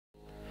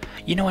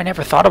You know, I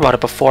never thought about it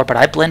before, but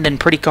I blend in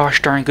pretty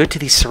gosh darn good to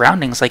these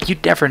surroundings. Like,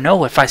 you'd never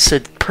know if I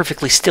stood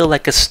perfectly still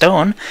like a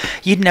stone.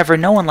 You'd never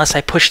know unless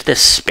I pushed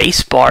this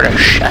space bar to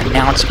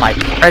announce my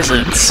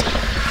presence.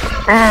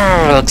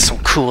 Oh, it looks so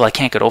cool, I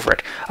can't get over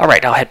it.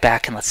 Alright, I'll head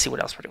back and let's see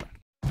what else we're doing.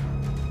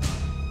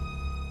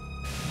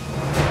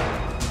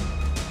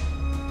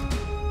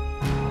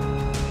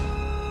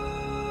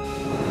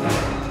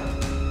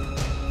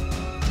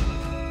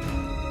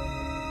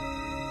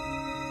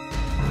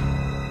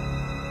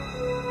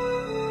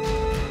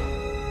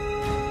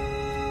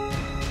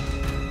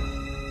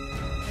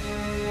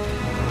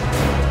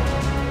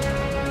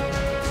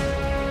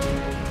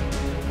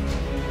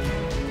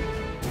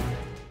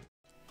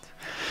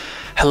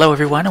 Hello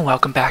everyone and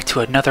welcome back to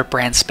another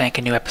brand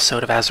spanking new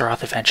episode of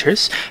Azeroth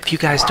Adventures. If you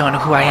guys don't know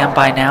who I am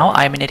by now,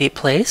 I'm an Idiot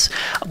Plays.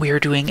 We are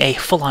doing a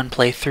full-on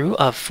playthrough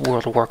of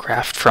World of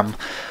Warcraft from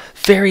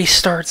very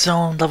start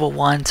zone, level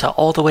 1, to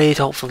all the way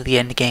to hopefully the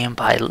end game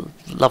by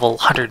level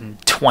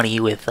 120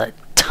 with a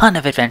ton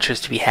of adventures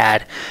to be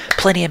had,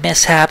 plenty of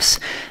mishaps,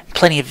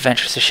 plenty of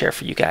adventures to share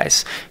for you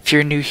guys. If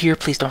you're new here,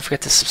 please don't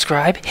forget to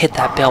subscribe, hit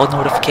that bell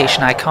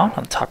notification icon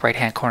on the top right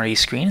hand corner of your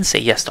screen and say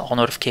yes to all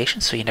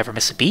notifications so you never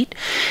miss a beat.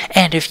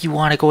 And if you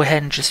want to go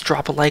ahead and just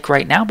drop a like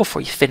right now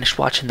before you finish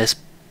watching this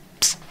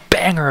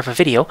banger of a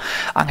video,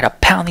 I'm going to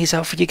pound these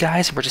out for you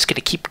guys and we're just going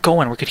to keep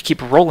going. We're going to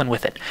keep rolling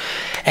with it.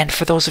 And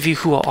for those of you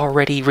who are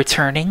already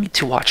returning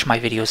to watch my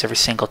videos every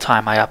single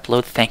time I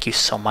upload, thank you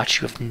so much.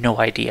 You have no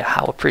idea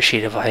how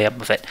appreciative I am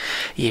of it.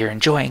 You're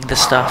enjoying the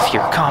stuff,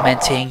 you're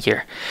commenting,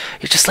 you're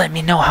just letting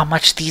me know how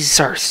much these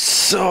are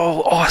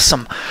so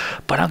awesome.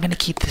 But I'm going to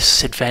keep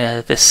this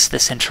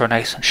intro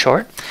nice and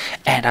short,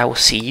 and I will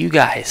see you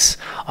guys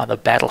on the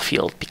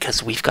battlefield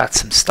because we've got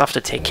some stuff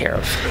to take care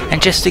of.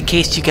 And just in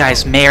case you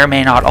guys may or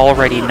may not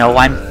already know,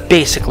 I'm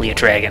basically a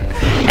dragon.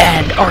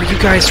 And are you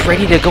guys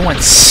ready to go and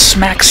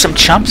smack some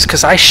chumps?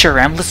 Because I sure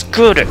am. Let's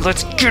get it,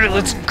 let's get it,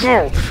 let's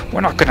go.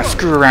 We're not gonna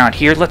screw around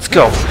here. Let's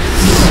go.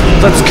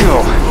 Let's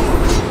go.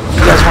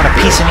 You guys want a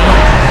piece of me?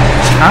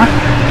 Huh?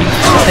 You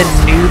flippin'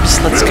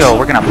 noobs? Let's go.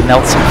 We're gonna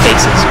melt some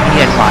faces.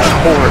 Me and my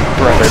horde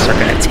brothers are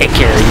gonna take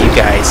care of you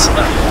guys.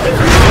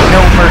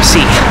 No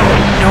mercy.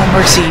 No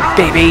mercy,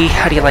 baby.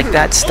 How do you like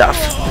that stuff?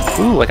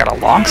 Ooh, I got a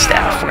long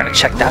staff. We're gonna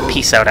check that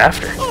piece out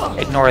after.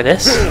 Ignore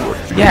this.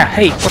 Yeah,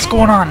 hey, what's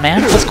going on,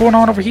 man? What's going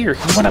on over here?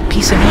 You want a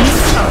piece of me?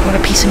 You want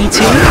a piece of me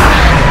too?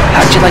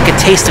 How'd you like a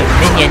taste of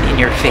minion in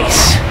your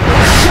face?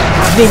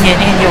 Minion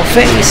in your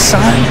face,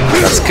 son.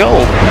 Let's go.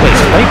 Wait,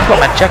 let me pull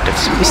up my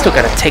objectives. We still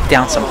gotta take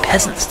down some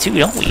peasants too,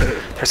 don't we?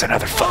 There's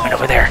another footman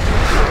over there.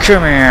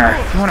 Come here.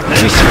 You want a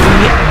piece of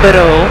me,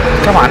 Beto?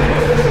 Come on.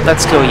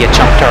 Let's go, you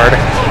chump tard.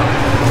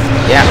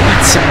 Yeah,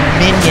 eat some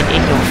minion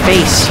in your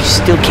face. You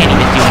still can't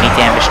even do any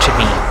damage to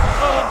me.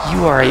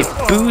 You are a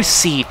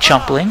boozy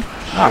chumpling.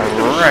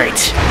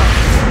 Alright.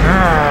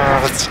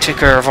 Let's take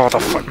care of all the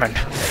footmen.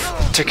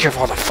 Take care of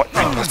all the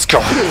footmen. Let's go.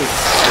 Let's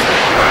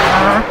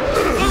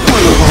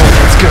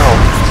go.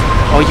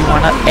 Oh, you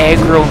wanna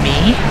aggro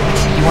me?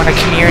 You wanna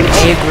come here and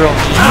aggro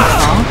me?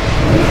 Huh?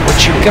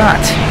 What you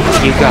got?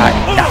 You got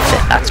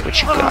nothing. That's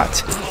what you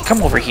got.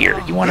 Come over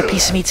here. You want a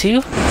piece of me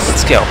too?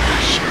 Let's go.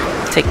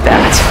 Take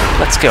that.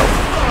 Let's go.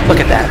 Look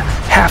at that.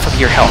 Half of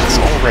your health is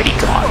already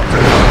gone.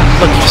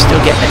 Look, you're still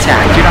getting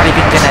attacked. You're not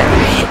even gonna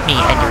hit me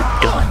and you're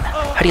done.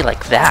 How do you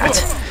like that?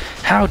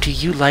 How do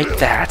you like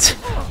that?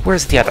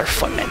 Where's the other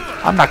footman?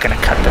 I'm not gonna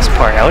cut this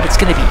part out. It's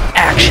gonna be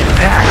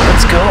action-packed.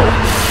 Let's go.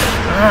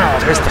 Oh,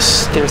 there's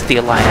the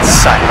alliance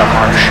side of the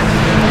marsh.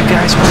 You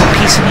guys want a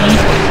piece of me?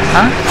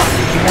 Huh?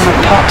 You wanna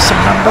pop some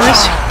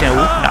numbers?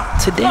 No,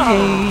 not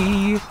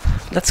today.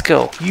 Let's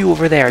go. You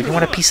over there. You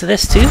want a piece of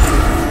this too?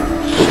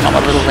 I'm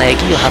a little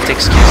leggy, you'll have to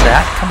excuse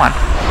that. Come on.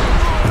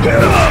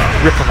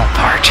 Rip them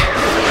apart.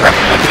 Rip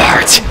them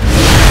apart.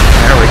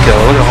 There we go,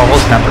 look at all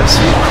those numbers.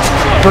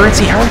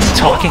 Birdsy, how are you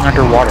talking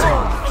underwater?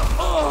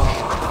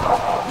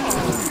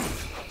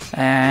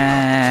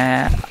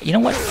 You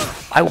know what?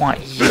 I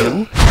want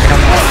you, and I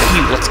want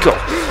you. Let's go.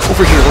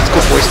 Over here, let's go,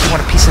 boys. Do you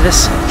want a piece of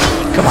this?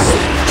 Come on.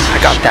 I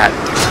got that.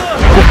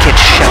 Wicked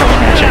shadow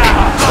magic.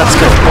 Let's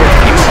go, both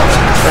of you.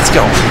 Let's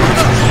go.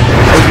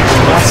 Oh, you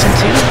want some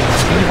too?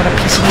 You want a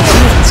piece of me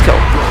too? Let's go.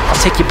 I'll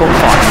take you both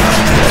on.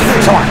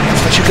 Come on.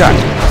 What you got?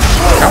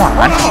 Come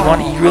on.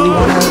 You really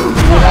want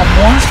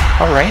more?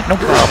 Alright, no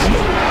problem.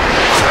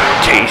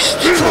 Taste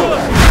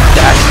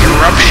that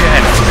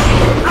corruption.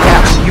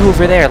 Yeah, you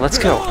over there. Let's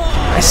go.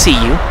 I see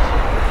you.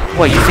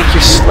 What, you think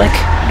you're slick?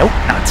 Nope,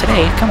 not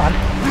today. Come on.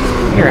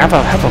 Here, have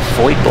a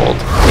void bolt.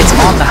 It's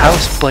on the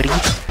house, buddy.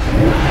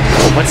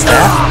 Oh, what's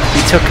that?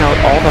 We took out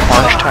all the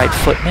Marshtide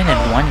footmen in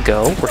one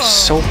go. We're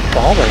so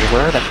baller.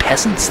 Where are the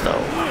peasants,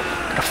 though?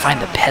 Gotta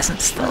find the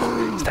peasants,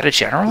 though. Is that a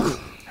general?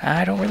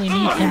 I don't really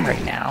need him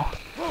right now.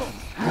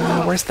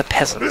 Where's the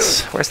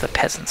peasants? Where's the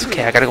peasants?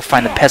 Okay, I gotta go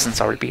find the peasants.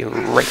 I'll be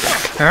right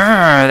back.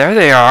 There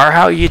they are.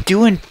 How you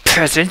doing,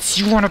 peasants?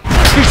 You want a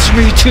piece of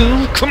me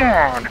too? Come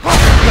on.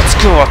 Let's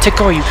go. I'll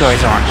take all you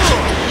guys on.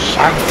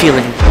 I'm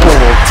feeling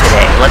bold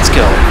today. Let's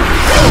go.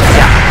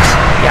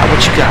 Yeah,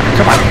 what you got?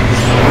 Come on.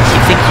 You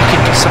think you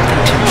can do something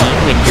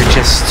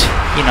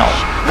you know,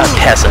 a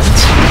peasant,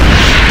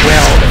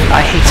 well,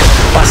 I hate to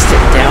bust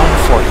it down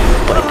for you,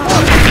 but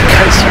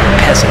because you're a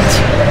peasant,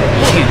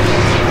 you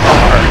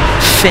are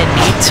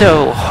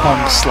finito,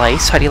 home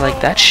slice. How do you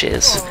like that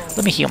shiz?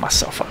 Let me heal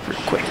myself up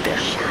real quick there.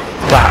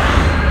 Wow.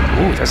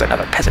 Ooh, there's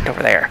another peasant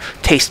over there.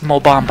 Taste mo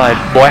bomba,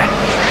 boy.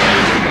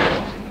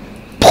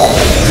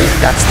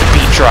 That's the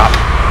beat drop.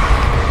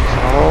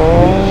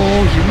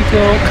 Oh, here we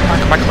go. Come on,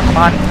 come on, come on, come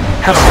on.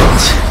 Have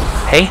it.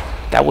 Hey,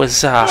 that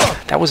was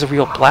a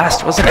real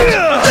blast, wasn't it?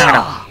 I'm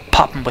gonna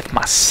pop him with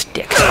my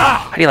stick.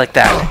 How do you like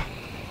that?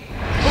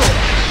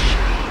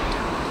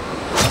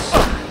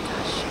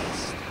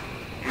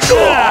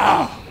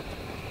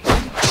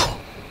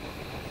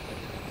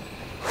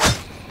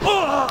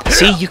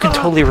 See, you can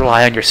totally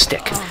rely on your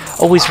stick.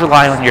 Always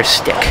rely on your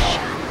stick.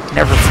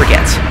 Never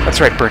forget. That's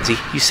right, Burnsy.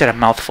 You said a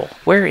mouthful.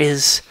 Where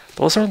is...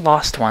 Those are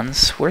lost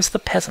ones. Where's the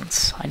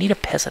peasants? I need a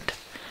peasant.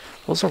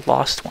 Those are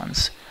lost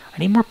ones. I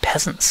need more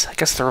peasants. I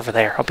guess they're over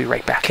there. I'll be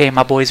right back. Okay,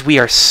 my boys, we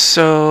are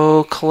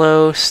so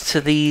close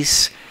to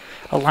these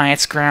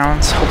Alliance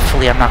grounds.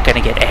 Hopefully I'm not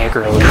going to get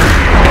aggroed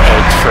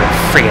pegged for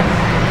friggin'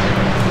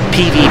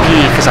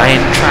 PvP, because I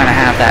am trying to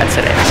have that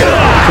today. I'm going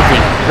to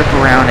quickly rip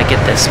around and get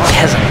this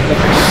peasant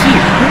over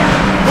here.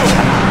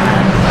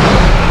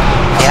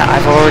 Yeah,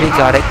 I've already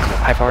got it.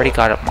 I've already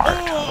got it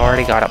marked. I've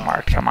already got it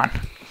marked. Come on.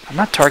 I'm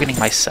not targeting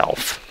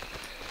myself.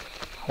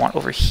 I want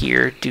over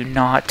here. Do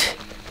not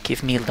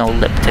give me no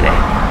lip today.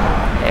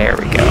 There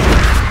we go.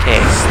 Okay.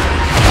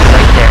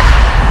 Right there.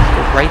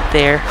 Go right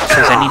there. If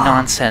there's any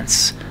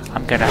nonsense,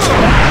 I'm gonna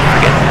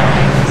forget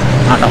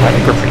that. I don't know. I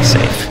think we're pretty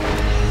safe.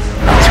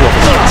 Not too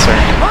overly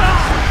concerned.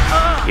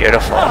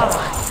 Beautiful.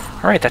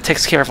 Alright, that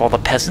takes care of all the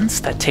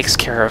peasants. That takes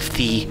care of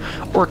the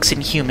orcs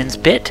and humans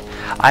bit.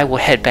 I will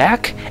head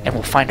back, and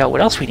we'll find out what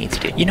else we need to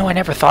do. You know, I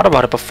never thought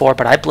about it before,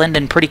 but I blend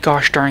in pretty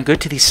gosh darn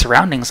good to these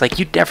surroundings. Like,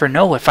 you'd never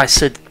know if I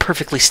stood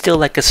perfectly still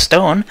like a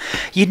stone.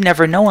 You'd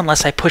never know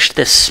unless I pushed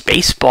this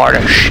space bar to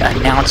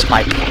announce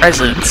my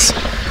presence.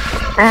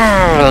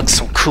 It looks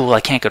so cool, I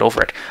can't get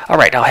over it.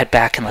 Alright, I'll head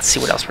back, and let's see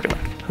what else we're doing.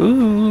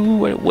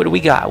 Ooh, what do we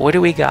got? What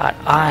do we got?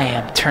 I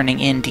am turning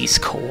in these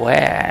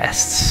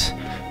quests.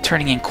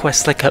 Turning in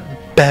quests like a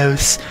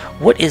boss.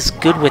 What is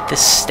good with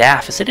this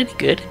staff? Is it any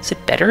good? Is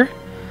it better?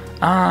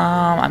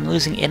 I'm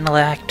losing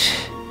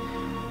intellect.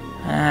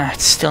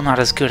 It's still not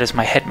as good as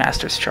my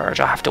headmaster's charge.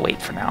 I'll have to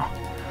wait for now.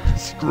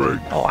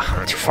 Strength. Oh,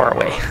 I'm too far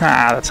away.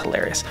 That's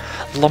hilarious.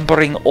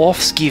 Lumbering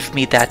offs give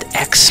me that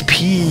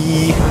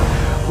XP.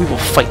 We will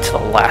fight to the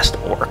last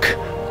orc.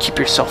 Keep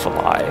yourself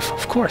alive.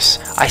 Of course.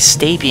 I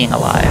stay being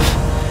alive.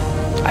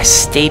 I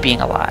stay being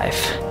alive.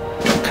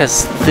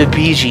 Because the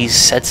Bee Gees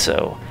said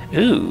so.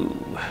 Ooh,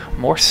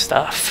 more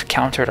stuff.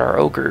 Countered our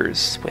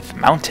ogres with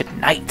mounted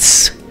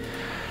knights.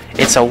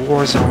 It's a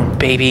war zone,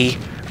 baby.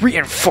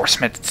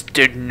 Reinforcements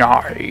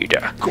denied.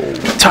 Go.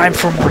 Time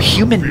for more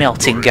human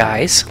melting,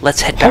 guys.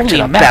 Let's head back to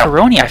the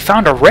macaroni. I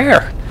found a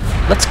rare.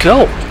 Let's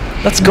go.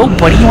 Let's go,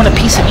 buddy. You want a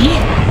piece of me?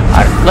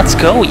 Let's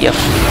go, you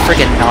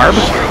friggin' narb.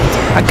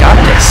 I got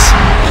this.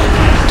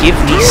 Give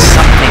me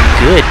something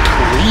good,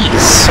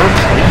 please. Sir,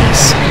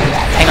 please.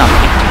 Hang on,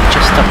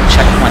 just double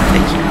check one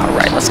thing here.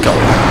 Alright, let's go.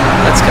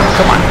 Let's go.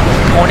 Come on.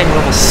 Going in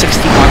level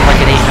 61 like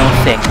it ain't no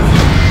thing.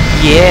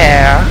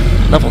 Yeah.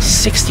 Level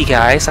 60,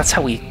 guys. That's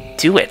how we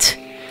do it.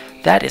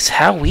 That is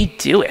how we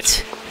do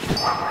it.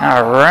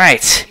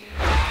 Alright.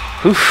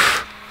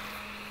 Oof.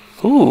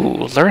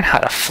 Ooh, learn how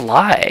to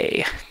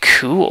fly.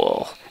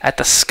 Cool. At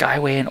the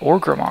Skyway in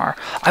Orgrimmar.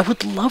 I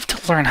would love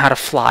to learn how to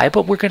fly,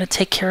 but we're going to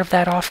take care of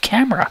that off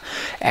camera.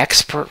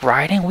 Expert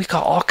riding. We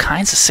got all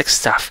kinds of sick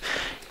stuff.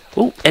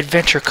 Ooh,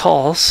 adventure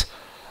calls.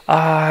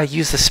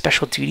 Use the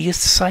special duty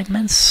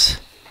assignments.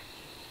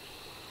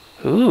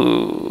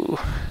 Ooh.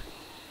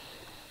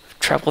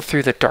 Travel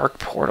through the dark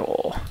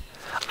portal.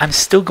 I'm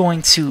still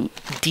going to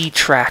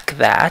detrack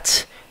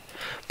that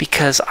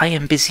because I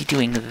am busy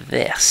doing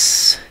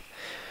this.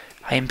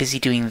 I am busy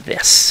doing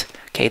this.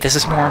 Okay, this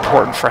is more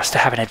important for us to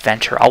have an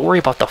adventure. I'll worry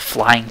about the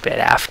flying bit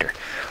after.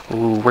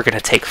 Ooh, we're gonna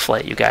take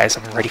flight, you guys.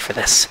 I'm ready for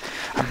this.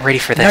 I'm ready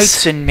for this.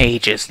 Knights and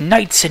mages.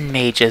 Knights and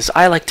mages.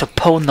 I like to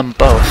pwn them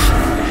both.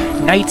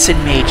 Knights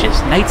and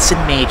mages. Knights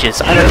and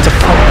mages. I like to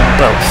pwn them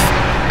both.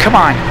 Come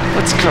on,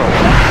 let's go.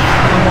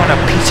 You want a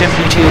piece of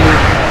me too?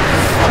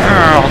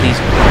 All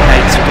these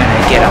knights are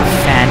gonna get a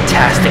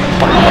fantastic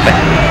bump.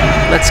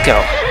 Let's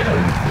go.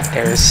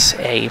 There's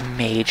a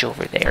mage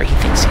over there. He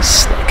thinks he's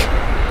slick.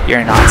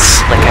 You're not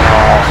slick at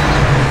all.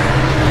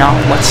 Not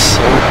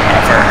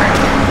whatsoever.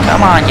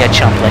 Come on, you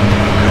chumpling.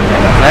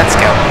 Let's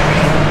go.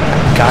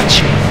 Got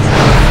you.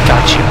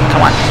 Got you.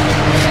 Come on.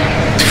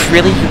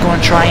 Really? You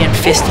gonna try and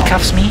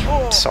fisticuffs me?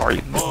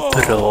 Sorry,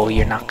 bro.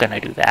 You're not gonna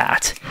do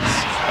that.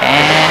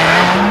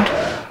 And...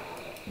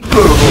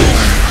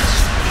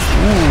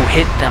 ooh,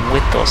 hit them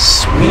with those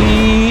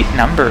sweet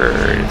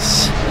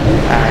numbers.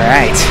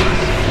 Alright.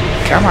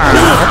 Come on,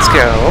 let's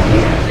go.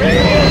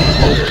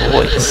 Oh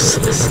boy,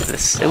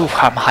 this. Ooh,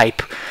 I'm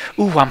hype.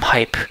 Ooh, I'm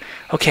hype.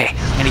 Okay,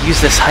 I'm gonna use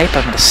this hype.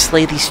 I'm gonna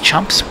slay these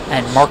chumps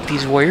and mark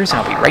these warriors, and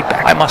I'll be right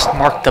back. I must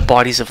mark the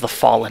bodies of the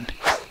fallen.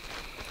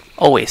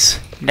 Always.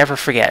 Never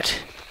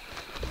forget.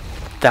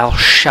 Thou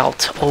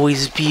shalt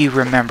always be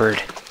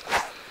remembered.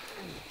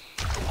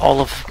 All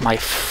of my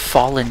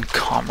fallen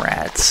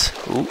comrades.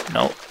 Ooh,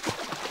 no.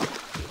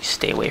 You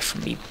stay away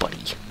from me,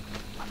 buddy.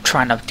 I'm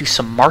trying to do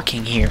some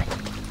marking here.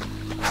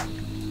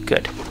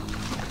 Good.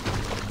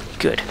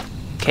 Good.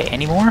 Okay,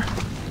 any more?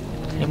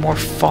 Any more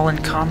fallen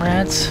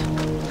comrades?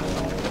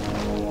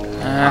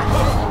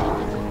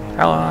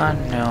 Oh,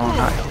 no,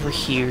 not over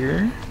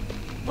here.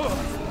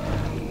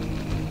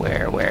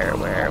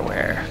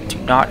 Where? Do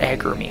not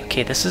aggro me.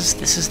 Okay, this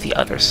is the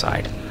other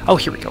side. Oh,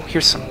 here we go.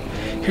 Here's some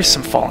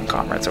fallen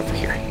comrades over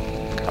here.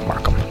 Gotta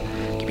mark them.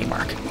 Give me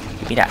mark.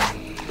 Give me that.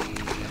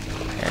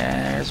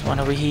 There's one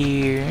over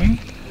here.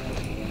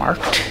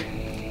 Marked.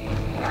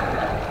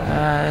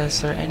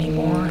 Is there any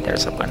more?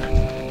 There's a one.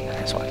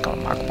 There's one. Go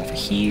mark them over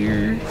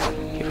here.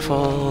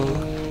 Beautiful.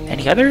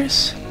 Any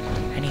others?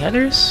 Any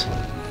others?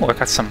 Oh, I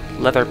got some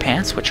leather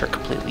pants, which are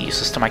completely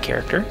useless to my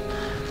character.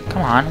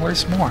 Come on,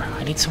 where's more?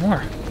 I need some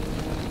more.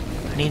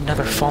 I need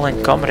another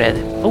fallen comrade.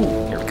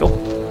 Oh, here we go.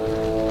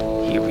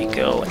 Here we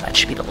go, and that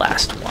should be the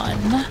last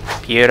one.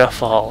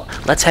 Beautiful.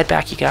 Let's head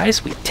back, you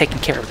guys. We've taken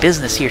care of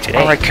business here today.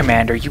 Alright,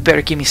 Commander, you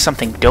better give me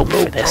something dope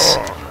for this.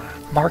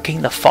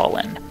 Marking the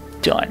fallen.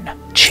 Done.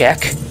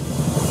 Check.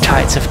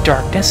 Tides of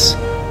Darkness.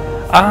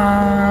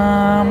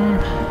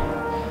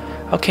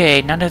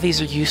 Okay, none of these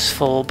are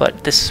useful,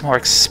 but this is more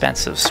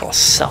expensive, so I'll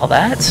sell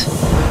that.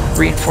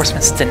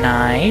 Reinforcements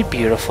denied.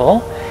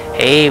 Beautiful.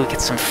 Hey, we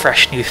get some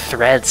fresh new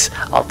threads.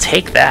 I'll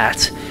take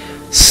that.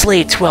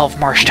 Slay 12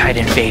 Marshtide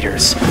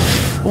invaders.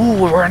 Ooh,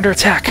 we're under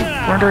attack.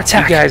 We're under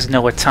attack. You guys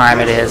know what time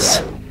it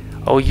is.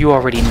 Oh, you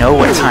already know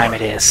what time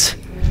it is.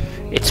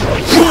 It's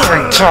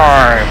roaring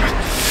time.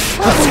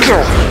 Let's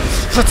go.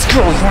 Let's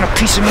go. You want a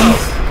piece of me?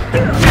 It's a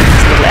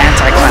little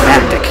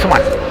anticlimactic. Come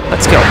on.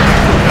 Let's go.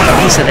 Want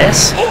a piece of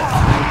this?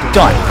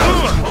 Done.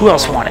 Who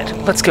else wanted?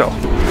 Let's go.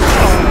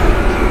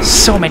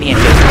 So many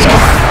invaders. Come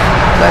on.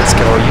 Let's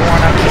go. You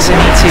want a piece of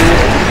me too?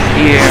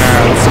 Yeah,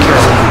 let's go.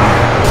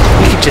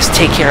 We can just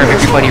take care of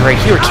everybody right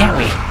here, can't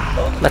we?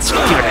 Let's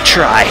give it a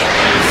try.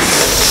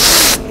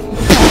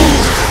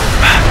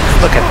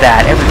 Look at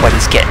that.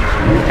 Everybody's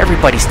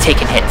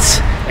taking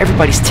hits.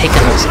 Everybody's taking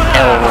those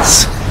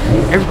L's.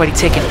 Everybody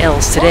taking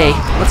L's today.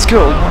 Let's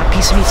go. You want a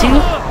piece of me too?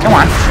 Come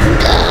on.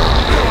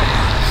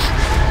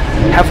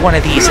 Have one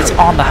of these. It's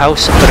on the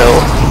house,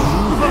 bro.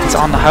 It's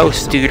on the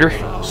house, duder.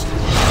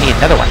 I need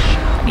another one.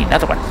 I need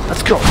another one.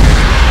 Let's go.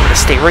 We're gonna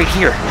stay right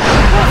here.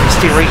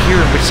 Stay right here,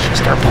 and we're just gonna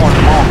start pulling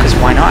them all, because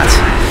why not?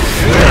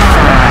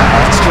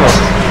 Let's go.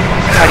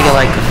 How do you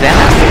like that,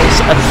 boys?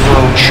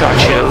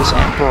 Bro-chachos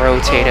and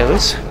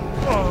bro-tatoes.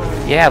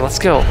 Yeah, let's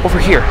go. Over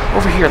here.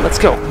 Over here. Let's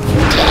go.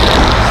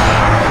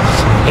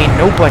 Ain't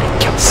nobody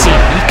can see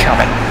me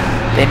coming.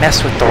 They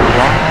mess with the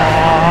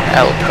wrong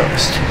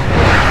outpost.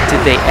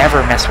 Did they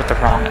ever mess with the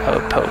wrong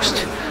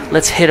outpost?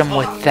 Let's hit them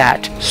with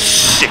that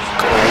sickle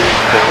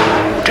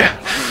mode.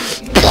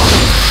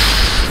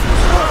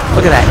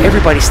 Look at that.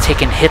 Everybody's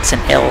taking hits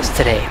and L's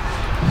today.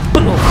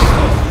 Boom.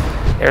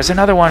 There's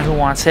another one who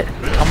wants it.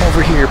 Come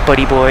over here,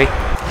 buddy boy.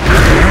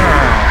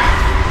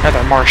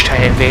 Another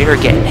Marshtide invader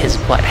getting his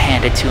butt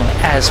handed to him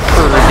as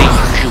per the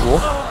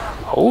usual.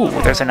 Oh,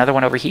 there's another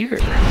one over here.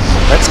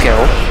 Let's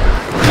go.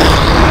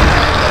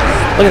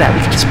 Look at that.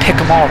 We can just pick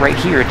them all right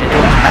here. It don't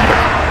even matter.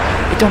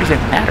 It don't even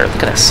matter.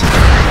 Look at this.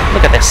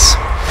 Look at this.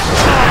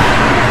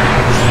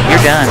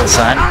 You're done,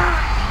 son.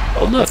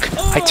 Oh, look.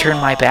 I turn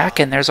my back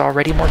and there's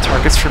already more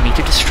targets for me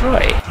to destroy.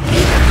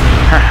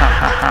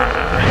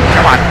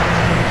 Come on.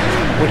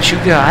 What you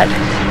got?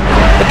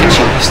 Look at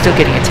you. You're still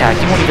getting attacked.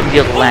 You won't even be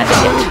able to land a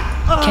hit.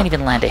 You can't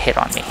even land a hit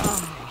on me.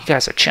 You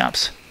guys are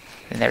chumps.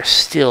 And there's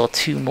still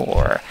two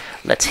more.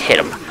 Let's hit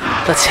them.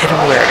 Let's hit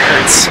them where it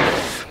hurts.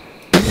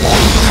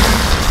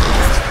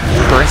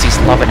 Burnsy's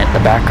loving it in the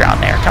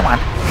background there. Come on.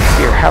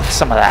 Here, have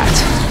some of that.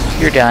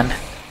 You're done.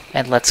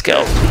 And let's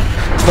go.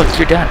 Look,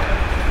 you're done.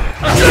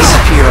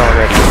 Disappear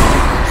already.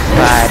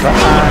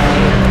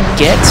 Bye-bye.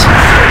 Get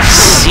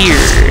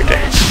seared.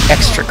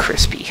 Extra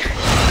crispy.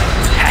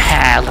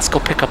 Haha, let's go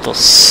pick up those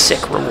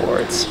sick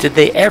rewards. Did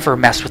they ever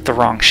mess with the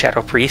wrong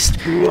Shadow Priest?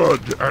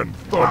 Blood and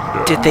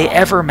thunder. Did they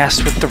ever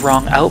mess with the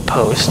wrong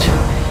outpost?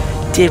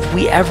 Did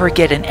we ever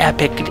get an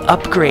epic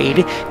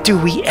upgrade? Do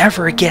we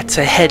ever get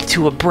to head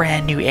to a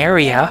brand new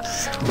area?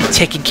 We're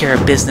taking care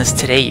of business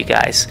today, you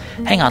guys.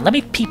 Hang on, let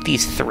me peep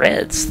these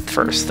threads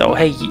first, though.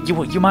 Hey,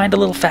 you mind a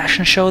little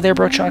fashion show there,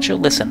 bro chacho?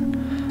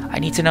 Listen, I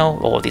need to know.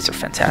 Oh, these are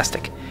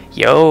fantastic.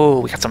 Yo,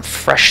 we got some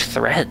fresh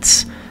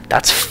threads.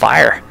 That's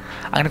fire.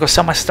 I'm gonna go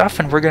sell my stuff,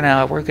 and we're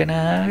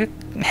gonna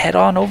head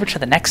on over to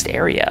the next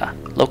area.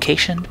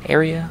 Location,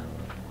 area,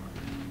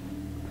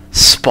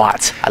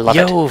 spot. I love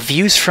it. Yo,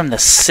 views from the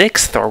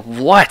 6th or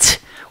what?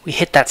 We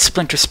hit that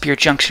Splinterspear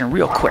junction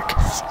real quick.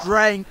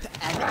 Strength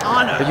and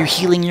honor. Are you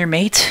healing your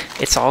mate?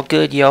 It's all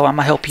good, yo. I'm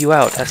gonna help you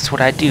out. That's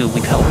what I do. We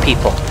help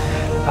people.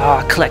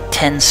 Collect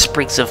 10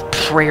 sprigs of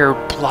prayer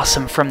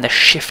blossom from the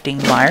shifting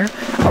mire.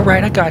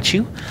 Alright, I got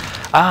you.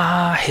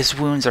 His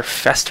wounds are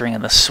festering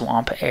in the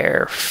swamp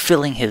air,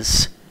 filling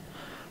his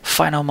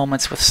Final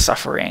moments with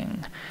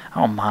suffering.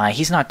 Oh my,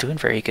 he's not doing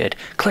very good.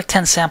 Collect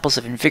 10 samples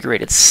of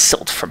invigorated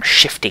silt from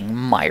shifting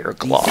mire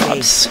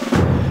globs.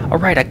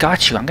 Alright, I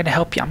got you. I'm gonna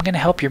help you. I'm gonna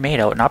help your mate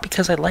out. Not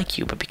because I like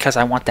you, but because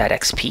I want that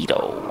XP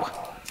though.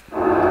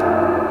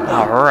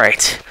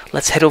 Alright,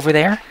 let's head over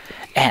there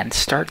and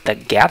start the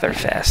Gather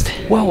Fest.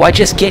 Whoa, I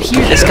just get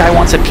here. This guy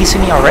wants a piece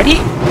of me already?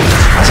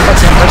 I was about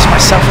to immerse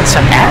myself in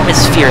some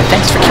atmosphere.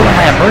 Thanks for killing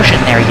my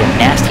immersion there, you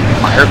nasty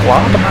mire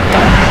glob. I'm not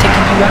done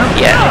taking you out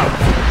yet.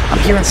 I'm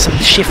hearing some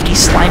shifty,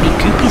 slimy,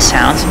 goopy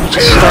sounds, and you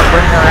just start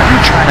running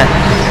around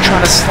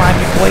trying to slime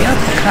your boy up.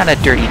 What kind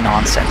of dirty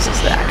nonsense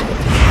is that?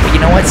 But you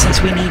know what?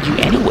 Since we need you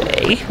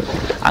anyway,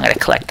 I'm gonna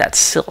collect that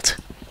silt.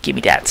 Give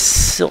me that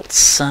silt,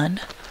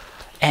 son.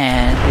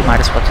 And we might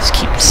as well just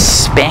keep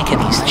spanking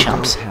these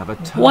chumps.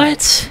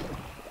 What?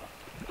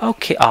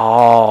 Okay.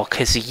 Oh,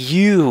 'cause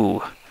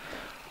you.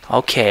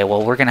 Okay,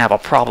 well, we're gonna have a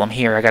problem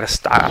here. I gotta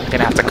stop. I'm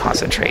gonna have to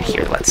concentrate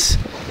here. Let's.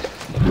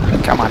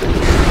 Come on.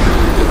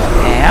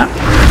 Yeah.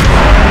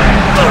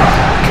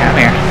 Come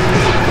here.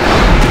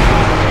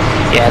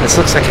 Yeah, this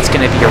looks like it's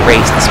gonna be a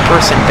race. This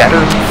person better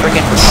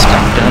friggin'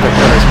 respect another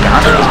brother's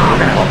boundaries, or we're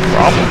gonna have a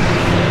problem.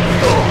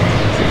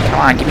 Come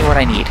on, give me what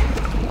I need.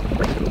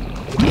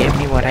 Give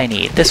me what I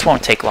need. This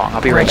won't take long.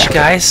 I'll be right back.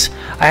 Guys,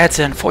 I had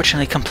to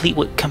unfortunately compete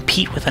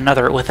with an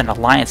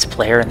alliance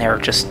player, and they were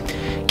just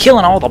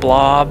killing all the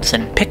blobs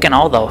and picking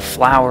all the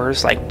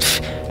flowers. Like,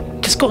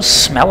 pff, just go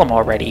smell them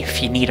already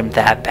if you need them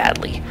that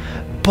badly.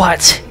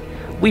 But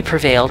we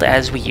prevailed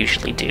as we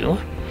usually do.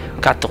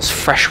 Got those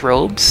fresh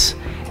robes,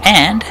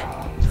 and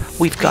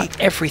we've got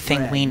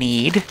everything we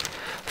need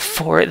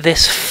for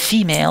this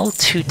female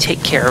to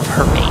take care of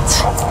her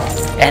mate.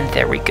 And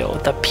there we go,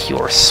 the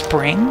pure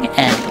spring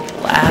and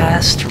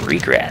last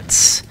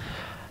regrets.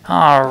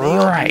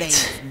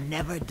 Alright.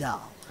 Never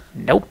dull.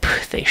 Nope,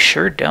 they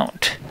sure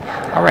don't.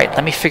 Alright,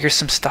 let me figure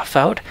some stuff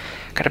out.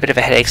 Got a bit of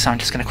a headache, so I'm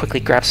just going to quickly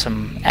grab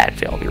some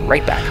Advil. I'll be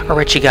right back.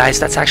 Alright, you guys,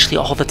 that's actually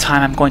all the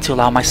time I'm going to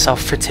allow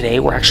myself for today.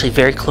 We're actually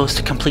very close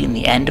to completing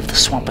the end of the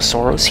Swamp of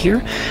Sorrows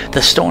here.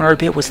 The Stoner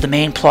bit was the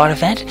main plot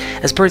event.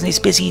 As Birdsley's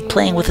busy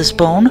playing with his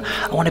bone,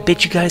 I want to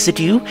bid you guys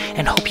adieu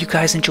and hope you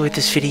guys enjoyed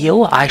this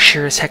video. I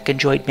sure as heck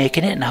enjoyed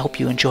making it, and I hope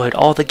you enjoyed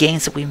all the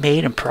gains that we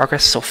made and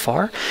progress so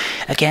far.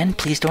 Again,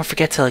 please don't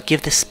forget to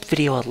give this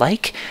video a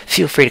like.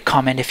 Feel free to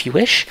comment if you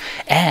wish,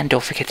 and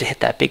don't forget to hit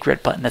that big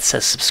red button that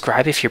says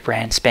subscribe if you're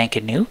brand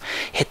spanking new.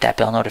 Hit that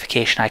bell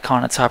notification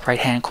icon at the top right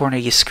hand corner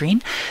of your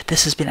screen.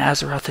 This has been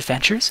Azeroth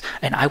Adventures,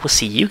 and I will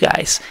see you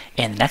guys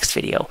in the next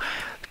video.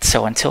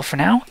 So until for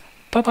now,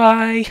 bye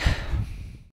bye.